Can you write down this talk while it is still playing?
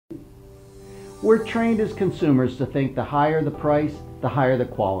We're trained as consumers to think the higher the price, the higher the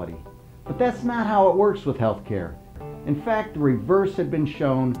quality. But that's not how it works with healthcare. In fact, the reverse had been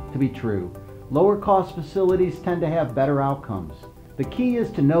shown to be true. Lower cost facilities tend to have better outcomes. The key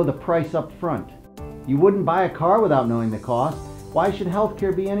is to know the price up front. You wouldn't buy a car without knowing the cost. Why should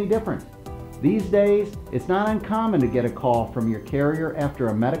healthcare be any different? These days, it's not uncommon to get a call from your carrier after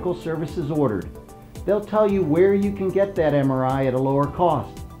a medical service is ordered. They'll tell you where you can get that MRI at a lower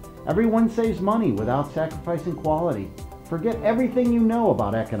cost. Everyone saves money without sacrificing quality. Forget everything you know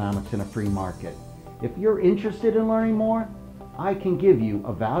about economics in a free market. If you're interested in learning more, I can give you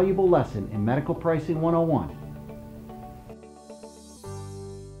a valuable lesson in Medical Pricing 101.